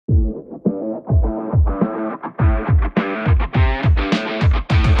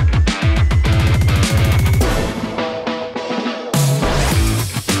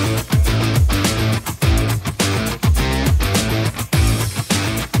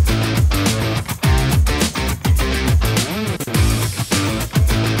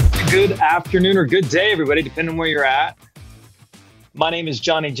afternoon, or good day, everybody, depending on where you're at. My name is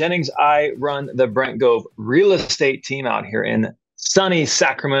Johnny Jennings. I run the Brent Gove real estate team out here in sunny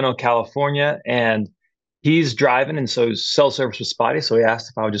Sacramento, California, and he's driving, and so his cell service was spotty, so he asked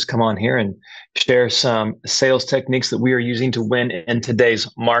if I would just come on here and share some sales techniques that we are using to win in today's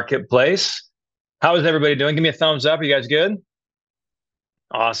marketplace. How is everybody doing? Give me a thumbs up. Are you guys good?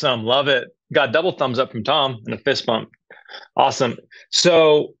 Awesome. Love it. Got a double thumbs up from Tom and a fist bump. Awesome.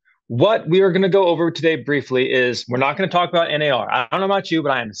 So what we are going to go over today briefly is we're not going to talk about NAR. I don't know about you,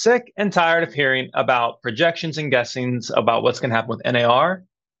 but I am sick and tired of hearing about projections and guessings about what's going to happen with NAR.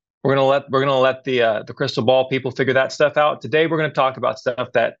 We're going to let the crystal ball people figure that stuff out. Today we're going to talk about stuff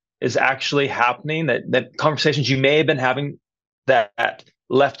that is actually happening, that conversations you may have been having that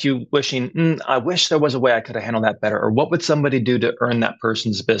left you wishing, I wish there was a way I could have handled that better, or what would somebody do to earn that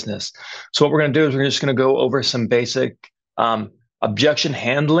person's business? So what we're going to do is we're just going to go over some basic objection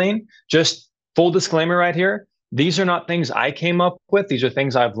handling. Just full disclaimer right here. These are not things I came up with. These are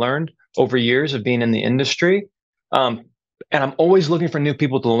things I've learned over years of being in the industry. And I'm always looking for new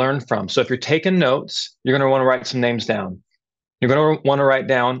people to learn from. So if you're taking notes, you're going to want to write some names down. You're going to want to write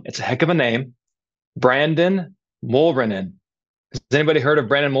down, it's a heck of a name, Brandon Mulrenin. Has anybody heard of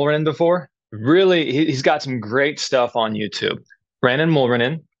Brandon Mulrenin before? Really, he's got some great stuff on YouTube. Brandon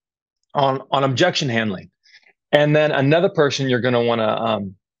Mulrenin on objection handling. And then another person you're going to want to...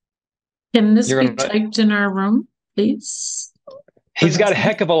 Can this be typed in our room, please? He's got a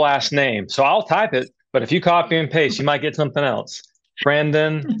heck of a last name, so I'll type it. But if you copy and paste, you might get something else.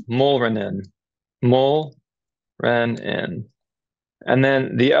 Brandon Mulrenin. Mulrenin. And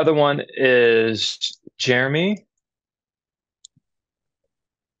then the other one is Jeremy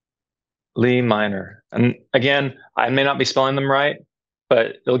Lee Minor. And again, I may not be spelling them right,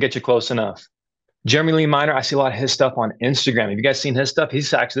 but it'll get you close enough. Jeremy Lee Minor, I see a lot of his stuff on Instagram. Have you guys seen his stuff?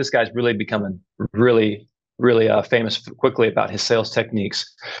 This guy's really becoming really famous quickly about his sales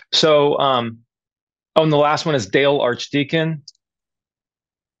techniques. So, and the last one is Dale Archdeacon.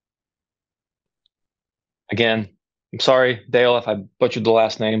 Again, I'm sorry, Dale, if I butchered the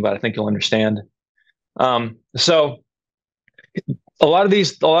last name, but I think you'll understand. So a lot of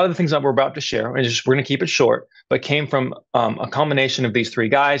the things that we're about to share, we're going to keep it short, but came from a combination of these three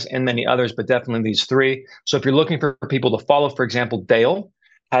guys and many others, but definitely these three. So if you're looking for people to follow, for example, Dale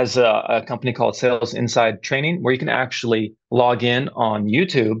has a company called Sales Inside Training, where you can actually log in on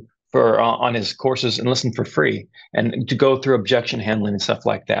YouTube for on his courses and listen for free, and to go through objection handling and stuff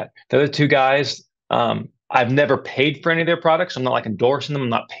like that. The other two guys, I've never paid for any of their products. I'm not like endorsing them. I'm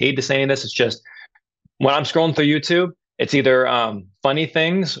not paid to say any of this. It's just when I'm scrolling through YouTube, it's either funny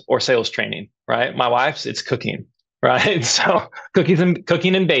things or sales training, right? My wife's, it's cooking, right? So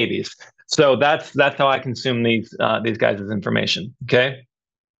cooking and babies. So that's how I consume these guys' information. Okay.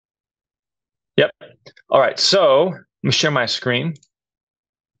 Yep. All right. So let me share my screen,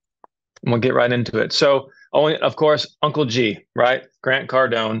 and we'll get right into it. So, of course, Uncle G, right? Grant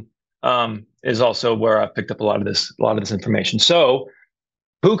Cardone is also where I picked up a lot of this information. So,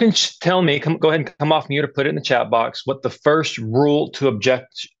 who can tell me, go ahead and come off mute or put it in the chat box, what the first rule to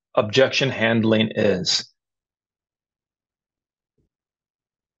objection handling is?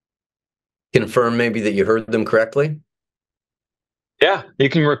 Confirm maybe that you heard them correctly. Yeah, you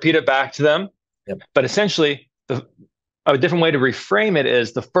can repeat it back to them. Yep. But essentially, a different way to reframe it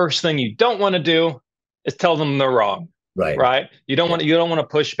is the first thing you don't want to do is tell them they're wrong. Right. Right. You don't want to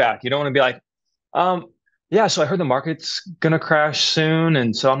push back. You don't want to be like, yeah, so I heard the market's going to crash soon,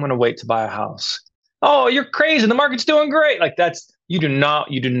 and so I'm going to wait to buy a house. Oh, you're crazy. The market's doing great. Like you do not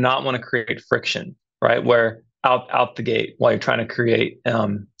want to create friction, right? Where out the gate while you're trying to create,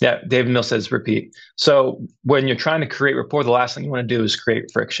 David Mill says repeat. So when you're trying to create rapport, the last thing you want to do is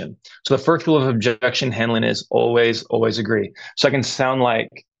create friction. So the first rule of objection handling is always agree. So I can sound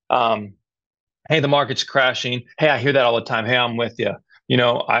like, hey, the market's crashing. Hey, I hear that all the time. Hey, I'm with you. You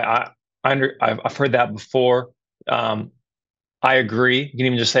know, I've heard that before. I agree. You can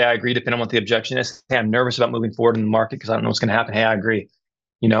even just say I agree, depending on what the objection is. Hey, I'm nervous about moving forward in the market because I don't know what's going to happen. Hey, I agree.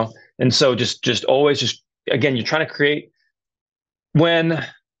 You know, and so just always again, you're trying to create.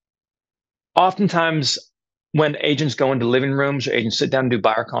 Oftentimes when agents go into living rooms or agents sit down and do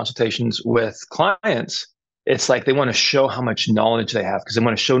buyer consultations with clients, it's like they want to show how much knowledge they have because they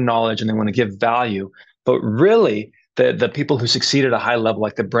want to show knowledge and they want to give value. But really, the people who succeed at a high level,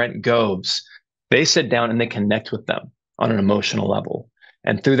 like the Brent Goves, they sit down and they connect with them on an emotional level.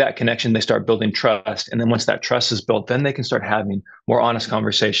 And through that connection, they start building trust. And then once that trust is built, then they can start having more honest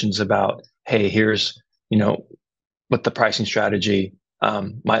conversations about, hey, here's, what the pricing strategy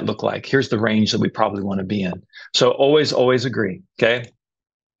might look like. Here's the range that we probably want to be in. So always agree. Okay.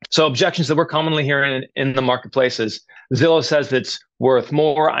 So objections that we're commonly hearing in the marketplace is Zillow says it's worth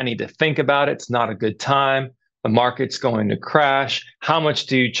more. I need to think about it. It's not a good time. The market's going to crash. How much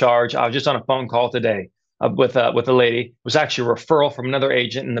do you charge? I was just on a phone call today with a lady. It was actually a referral from another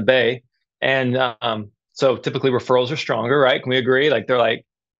agent in the Bay, and so typically referrals are stronger, right? Can we agree? Like they're like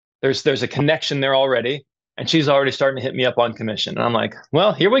there's a connection there already, and she's already starting to hit me up on commission, and I'm like,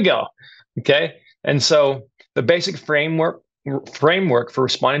 well, here we go, okay. And so the basic framework for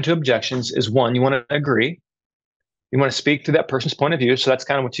responding to objections is one, you want to agree. You want to speak through that person's point of view. So that's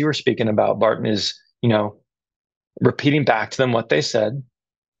kind of what you were speaking about, Barton, is, repeating back to them what they said.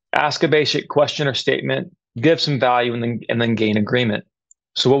 Ask a basic question or statement, give some value, and then gain agreement.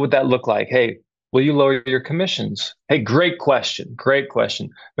 So what would that look like? Hey, will you lower your commissions? Hey, great question. Great question.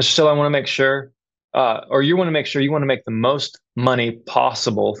 Mr. Still, I want to make sure, or you want to make sure you want to make the most money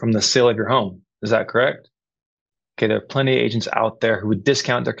possible from the sale of your home. Is that correct? Okay, there are plenty of agents out there who would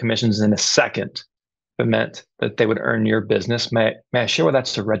discount their commissions in a second if it meant that they would earn your business. May I share why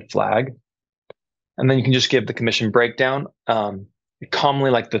that's a red flag? And then you can just give the commission breakdown.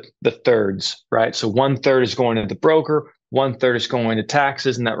 Commonly like the thirds, right? So 1/3 is going to the broker, 1/3 is going to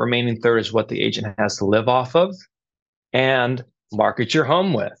taxes, and that remaining third is what the agent has to live off of and market your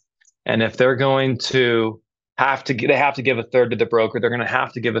home with. And if they're going to they have to give a third to the broker, they're going to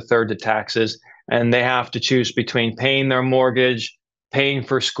have to give a third to taxes, and they have to choose between paying their mortgage, paying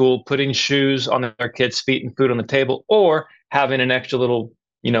for school, putting shoes on their kids' feet and food on the table, or having an extra little,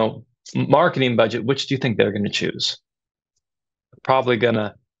 marketing budget. Which do you think they're going to choose? Probably going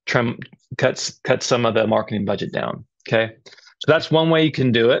to cut some of the marketing budget down. Okay, so that's one way you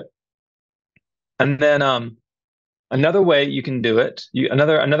can do it. And then another way you can do it,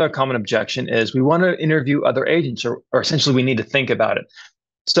 another common objection is we want to interview other agents, or essentially we need to think about it.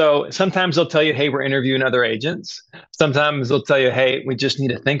 So sometimes they'll tell you, hey, we're interviewing other agents. Sometimes they'll tell you, hey, we just need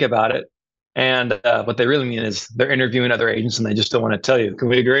to think about it. And what they really mean is they're interviewing other agents and they just don't want to tell you. Can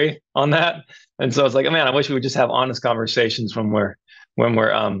we agree on that? And so it's like, man, I wish we would just have honest conversations when we're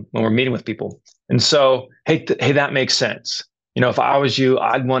meeting with people. And so, hey, that makes sense. If I was you,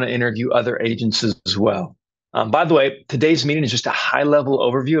 I'd want to interview other agents as well. By the way, today's meeting is just a high-level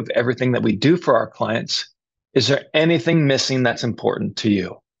overview of everything that we do for our clients. Is there anything missing that's important to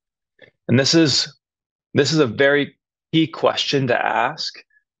you? And this is a very key question to ask,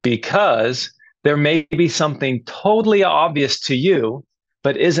 because there may be something totally obvious to you,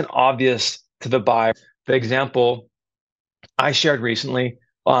 but isn't obvious to the buyer. The example I shared recently,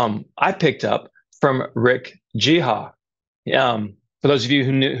 I picked up from Rick Jiha. For those of you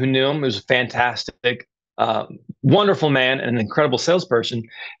who knew him, he was a fantastic, wonderful man and an incredible salesperson.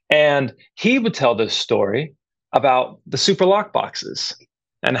 And he would tell this story about the super lock boxes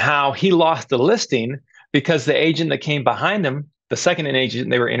and how he lost the listing because the agent that came behind him, the second agent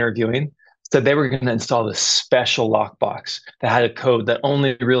they were interviewing, said they were going to install this special lockbox that had a code that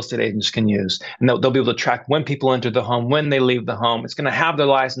only real estate agents can use. And they'll be able to track when people enter the home, when they leave the home. It's going to have their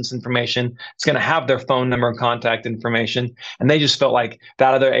license information. It's going to have their phone number and contact information. And they just felt like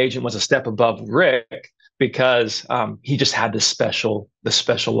that other agent was a step above Rick because he just had the special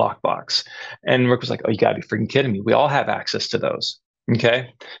lockbox. And Rick was like, oh, you got to be freaking kidding me. We all have access to those.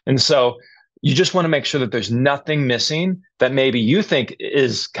 Okay. And so you just want to make sure that there's nothing missing that maybe you think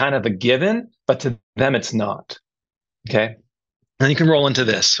is kind of a given, but to them it's not. Okay. And you can roll into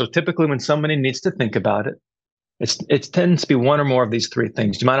this. So typically when somebody needs to think about it, it tends to be one or more of these three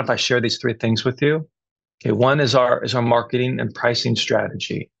things. Do you mind if I share these three things with you? Okay. One is our marketing and pricing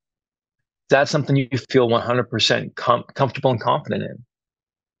strategy. That's something you feel 100% comfortable and confident in.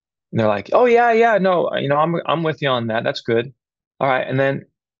 And they're like, oh yeah, no, I'm with you on that. That's good. All right. And then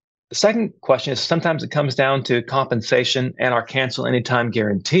the second question is sometimes it comes down to compensation and our cancel anytime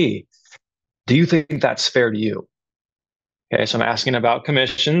guarantee. Do you think that's fair to you? Okay, so I'm asking about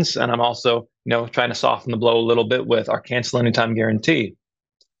commissions, and I'm also, trying to soften the blow a little bit with our cancel anytime guarantee.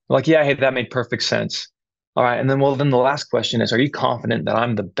 Like, yeah, hey, that made perfect sense. All right, and then the last question is, are you confident that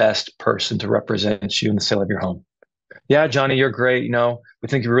I'm the best person to represent you in the sale of your home? Yeah, Johnny, you're great. We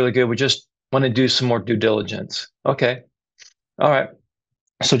think you're really good. We just want to do some more due diligence. Okay, all right.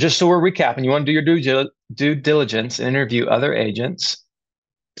 So just so we're recapping, you want to do your due diligence and interview other agents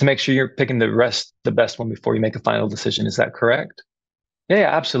to make sure you're picking the best one before you make a final decision. Is that correct?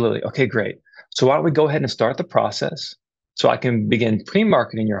 Yeah, absolutely. Okay, great. So why don't we go ahead and start the process so I can begin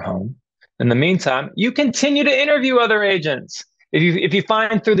pre-marketing your home. In the meantime, you continue to interview other agents. If you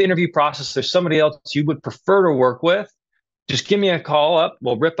find through the interview process there's somebody else you would prefer to work with, just give me a call up.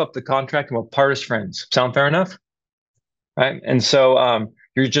 We'll rip up the contract and we'll part as friends. Sound fair enough? Right. And so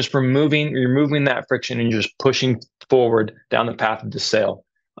you're just removing that friction and you're just pushing forward down the path of the sale.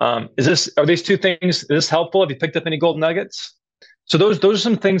 Are these two things, is this helpful? Have you picked up any gold nuggets? So those are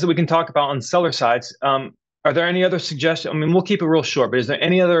some things that we can talk about on seller sides. Are there any other suggestions? I mean, we'll keep it real short, but is there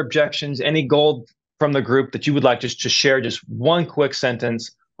any other objections, any gold from the group that you would like just to share just one quick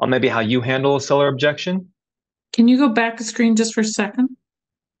sentence on maybe how you handle a seller objection? Can you go back a screen just for a second?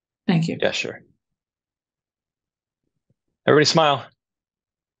 Thank you. Yeah, sure. Everybody smile.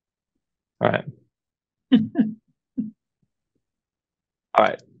 All right. All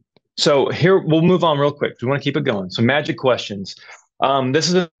right. So here, we'll move on real quick. We want to keep it going. So magic questions.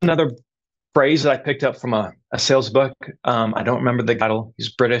 This is another phrase that I picked up from a sales book. I don't remember the title. He's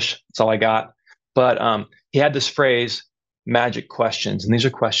British. That's all I got. But he had this phrase, magic questions. And these are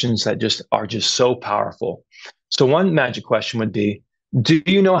questions that are just so powerful. So one magic question would be, do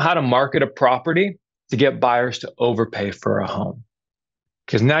you know how to market a property to get buyers to overpay for a home?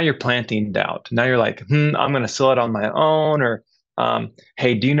 Because now you're planting doubt. Now you're like, I'm going to sell it on my own. Or,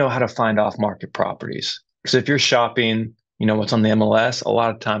 hey, do you know how to find off-market properties? Because if you're shopping, what's on the MLS, a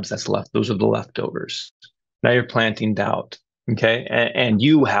lot of times those are the leftovers. Now you're planting doubt. Okay. And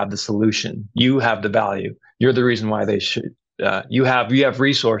you have the solution. You have the value. You're the reason why they should, you have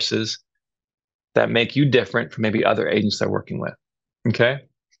resources that make you different from maybe other agents they're working with. Okay.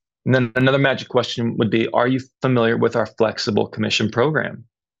 And then another magic question would be, are you familiar with our flexible commission program?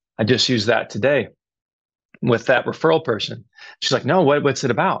 I just used that today with that referral person. She's like, no, what's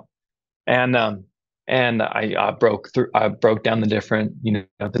it about? And I broke down the different,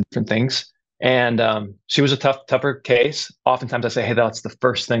 the different things. And she was a tougher case. Oftentimes I say, hey, that's the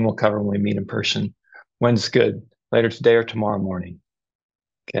first thing we'll cover when we meet in person. When's good? Later today or tomorrow morning.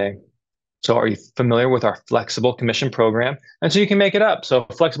 Okay. So are you familiar with our flexible commission program? And so you can make it up. So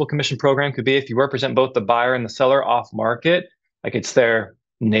a flexible commission program could be if you represent both the buyer and the seller off market, like it's their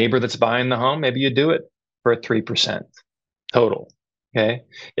neighbor that's buying the home, maybe you do it for 3% total. Okay.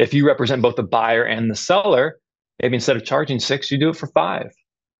 If you represent both the buyer and the seller, maybe instead of charging 6, you do it for 5.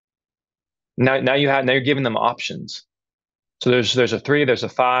 Now you're giving them options. So there's a 3, there's a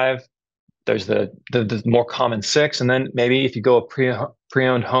 5, there's the more common 6, and then maybe if you go a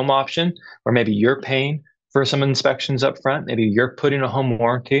pre-owned home option, or maybe you're paying for some inspections up front, maybe you're putting a home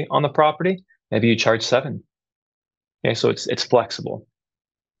warranty on the property, maybe you charge 7. Okay, so it's flexible.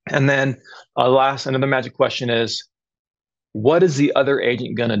 And then another magic question is, what is the other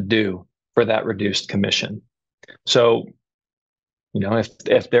agent going to do for that reduced commission? So,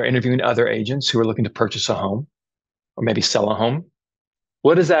 if they're interviewing other agents who are looking to purchase a home or maybe sell a home,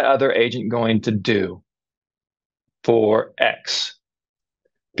 what is that other agent going to do for X?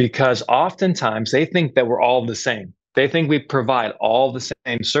 Because oftentimes they think that we're all the same. They think we provide all the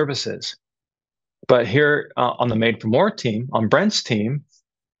same services. But here on the Made for More team, on Brent's team,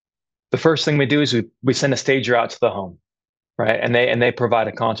 the first thing we do is we send a stager out to the home, right? And they provide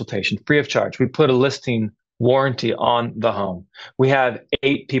a consultation free of charge. We put a listing warranty on the home. We have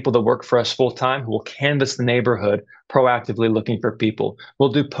 8 people that work for us full time who will canvass the neighborhood, proactively looking for people.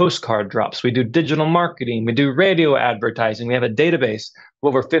 We'll do postcard drops. We do digital marketing. We do radio advertising. We have a database of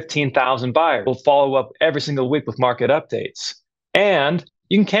over 15,000 buyers. We'll follow up every single week with market updates. And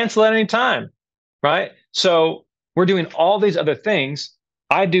you can cancel at any time, right? So we're doing all these other things.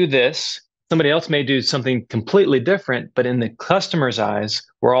 I do this. Somebody else may do something completely different, but in the customer's eyes,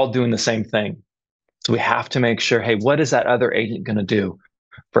 we're all doing the same thing. So we have to make sure, hey, what is that other agent going to do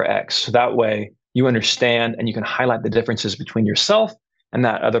for X? So that way you understand and you can highlight the differences between yourself and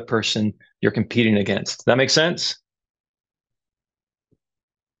that other person you're competing against. Does that make sense?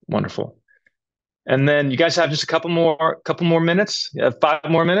 Wonderful. And then you guys have just a couple more minutes. You have 5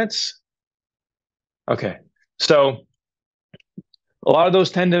 more minutes. Okay. So a lot of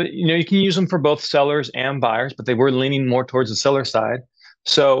those tend to, you can use them for both sellers and buyers, but they were leaning more towards the seller side.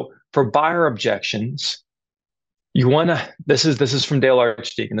 So for buyer objections, this is from Dale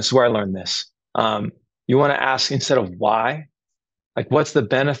Archdeacon. This is where I learned this. You want to ask instead of why, like what's the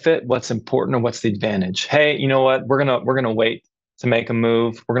benefit, what's important, or what's the advantage? Hey, you know what? We're gonna wait to make a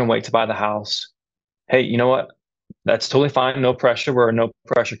move. We're gonna wait to buy the house. Hey, you know what? That's totally fine. No pressure. We're a no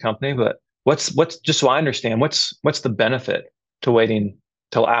pressure company. But what's just so I understand, what's the benefit to waiting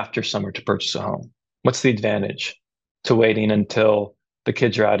till after summer to purchase a home? What's the advantage to waiting until the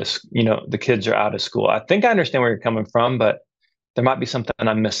kids are out of school? I think I understand where you're coming from, but there might be something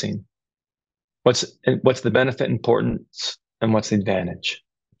I'm missing. What's the benefit, importance, and what's the advantage?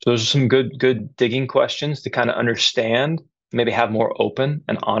 So those are some good digging questions to kind of understand, maybe have more open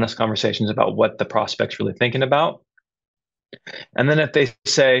and honest conversations about what the prospect's really thinking about. And then if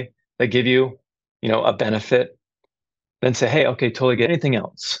they give you, a benefit, then say, hey, okay, totally get anything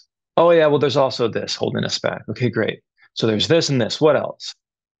else. Oh yeah, well, there's also this holding us back. Okay, great. So there's this and this. What else?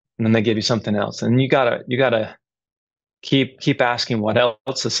 and then they give you something else, and you gotta keep asking what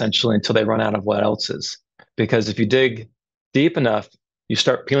else, essentially, until they run out of what else is. Because if you dig deep enough, you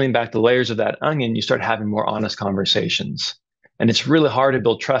start peeling back the layers of that onion, you start having more honest conversations. And it's really hard to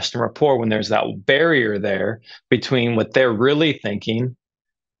build trust and rapport when there's that barrier there between what they're really thinking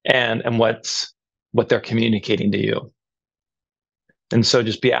and what they're communicating to you. And so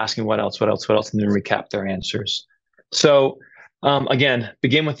just be asking what else, and then recap their answers. So again,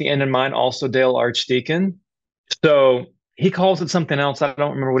 begin with the end in mind. Also, Dale Archdeacon. So he calls it something else. I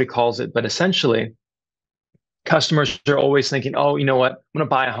don't remember what he calls it, but essentially, customers are always thinking, oh, you know what? I'm going to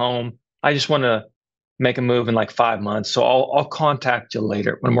buy a home. I just want to make a move in like 5 months. So I'll contact you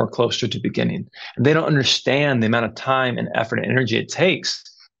later when we're closer to beginning. And they don't understand the amount of time and effort and energy it takes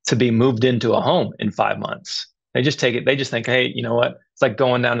to be moved into a home in 5 months. They just take it. They just think, hey, you know what? It's like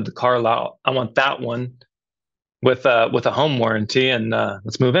going down to the car lot. I want that one with a home warranty, and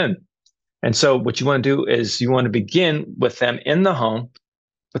let's move in. And so what you want to do is you want to begin with them in the home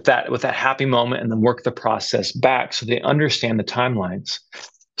with that happy moment, and then work the process back so they understand the timelines.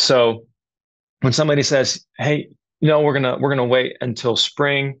 So when somebody says, hey, we're gonna wait until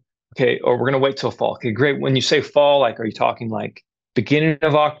spring, okay, or we're gonna wait till fall. Okay, great. When you say fall, like, are you talking like beginning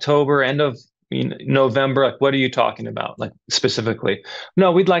of October, end of November? Like, what are you talking about, like, specifically?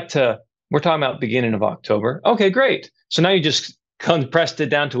 No, we're talking about beginning of October. Okay, great. So now you just compressed it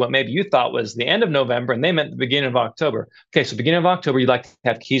down to what maybe you thought was the end of November, and they meant the beginning of October. Okay, so beginning of October, you'd like to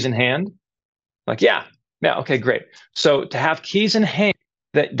have keys in hand? Like, yeah, okay, great. So to have keys in hand,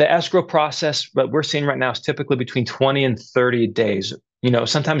 the escrow process, what we're seeing right now, is typically between 20 and 30 days,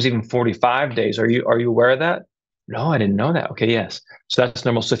 sometimes even 45 days. Are you aware of that? No, I didn't know that. Okay, yes. So that's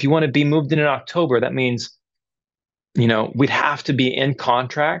normal. So if you want to be moved in October, that means, we'd have to be in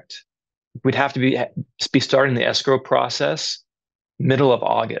contract. We'd have to be starting the escrow process middle of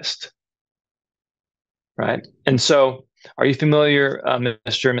August, right? And so are you familiar,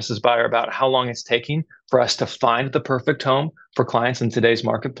 Mr. and Mrs. Buyer, about how long it's taking for us to find the perfect home for clients in today's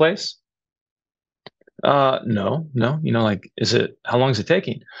marketplace? No. How long is it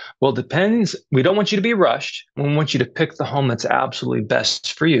taking? Well, it depends. We don't want you to be rushed. We want you to pick the home that's absolutely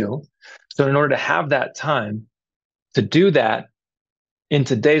best for you. So in order to have that time to do that in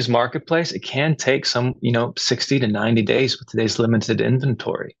today's marketplace, it can take 60 to 90 days with today's limited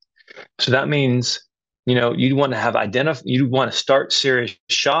inventory. So that means, you'd want to start serious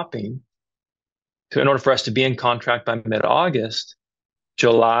shopping in order for us to be in contract by mid-August,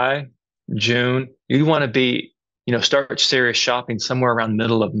 July, June. You want to be, start serious shopping somewhere around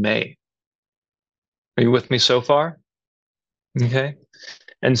middle of May. Are you with me so far? Okay.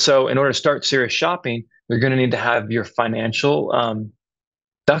 And so in order to start serious shopping, you're going to need to have your financial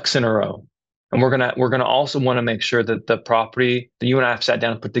ducks in a row. And we're gonna also want to make sure that the property that you and I have sat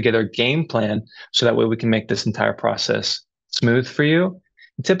down and put together a game plan, so that way we can make this entire process smooth for you.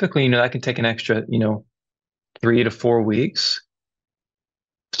 And typically, that can take an extra, 3 to 4 weeks.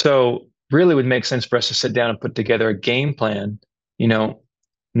 So really, it would make sense for us to sit down and put together a game plan, no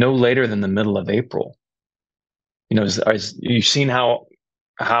later than the middle of April. As you've seen how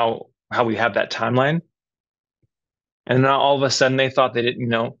we have that timeline, and now all of a sudden they thought they didn't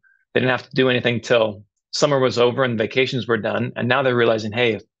have to do anything till summer was over and vacations were done. And now they're realizing,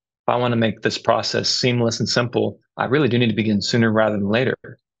 hey, if I want to make this process seamless and simple, I really do need to begin sooner rather than later.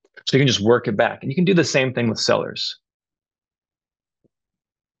 So you can just work it back. And you can do the same thing with sellers.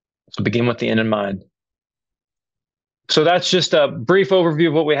 So begin with the end in mind. So that's just a brief overview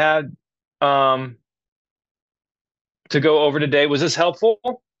of what we had to go over today. Was this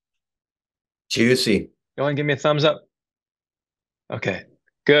helpful? Juicy. Go ahead and give me a thumbs up. Okay.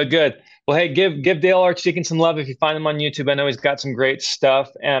 Good. Well, hey, give Dale Archdeacon some love if you find him on YouTube. I know he's got some great stuff.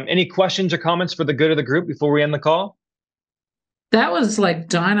 Any questions or comments for the good of the group before we end the call? That was like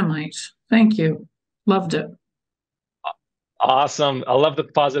dynamite. Thank you. Loved it. Awesome. I love the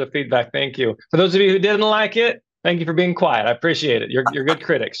positive feedback. Thank you. For those of you who didn't like it, thank you for being quiet. I appreciate it. You're good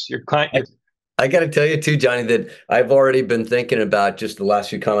critics. Your client. I got to tell you too, Johnny, that I've already been thinking about just the last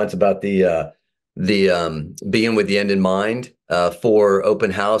few comments about the begin with the end in mind for open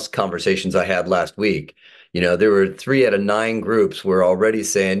house conversations I had last week. There were 3 out of 9 groups were already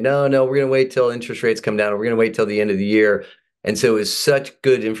saying, no, we're going to wait till interest rates come down. Or we're going to wait till the end of the year. And so it's such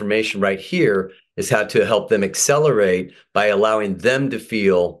good information right here is how to help them accelerate by allowing them to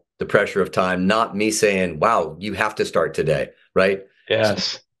feel the pressure of time, not me saying, wow, you have to start today, right?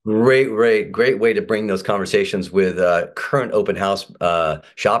 Yes. So, great way to bring those conversations with current open house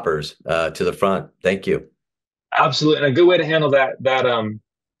shoppers to the front. Thank you. Absolutely. And a good way to handle that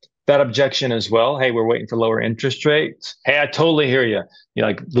that objection as well. Hey, we're waiting for lower interest rates. Hey, I totally hear you. You know,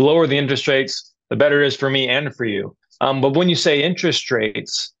 like the lower the interest rates, the better it is for me and for you. But when you say interest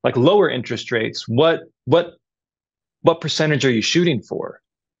rates, like lower interest rates, what percentage are you shooting for?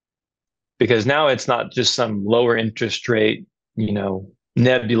 Because now it's not just some lower interest rate, you know,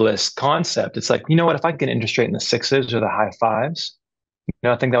 nebulous concept. It's like, you know what, if I can get interest rate in the 6s or the high 5s, you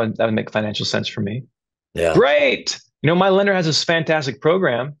know, I think that would make financial sense for me. Yeah. Great. You know, my lender has this fantastic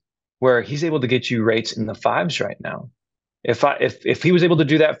program where he's able to get you rates in the 5s right now. If he was able to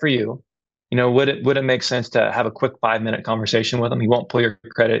do that for you, you know, would it make sense to have a quick 5-minute conversation with him? He won't pull your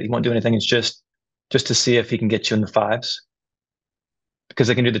credit. He won't do anything. It's just to see if he can get you in the 5s, because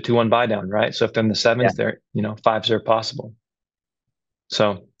they can do the 2-1 buy down, right? So if they're in the 7s, they're, you know, 5s are possible.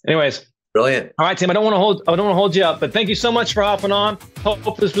 So anyways, brilliant. All right, Tim, I don't want to hold you up, but thank you so much for hopping on.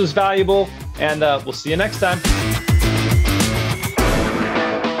 Hope this was valuable, and we'll see you next time.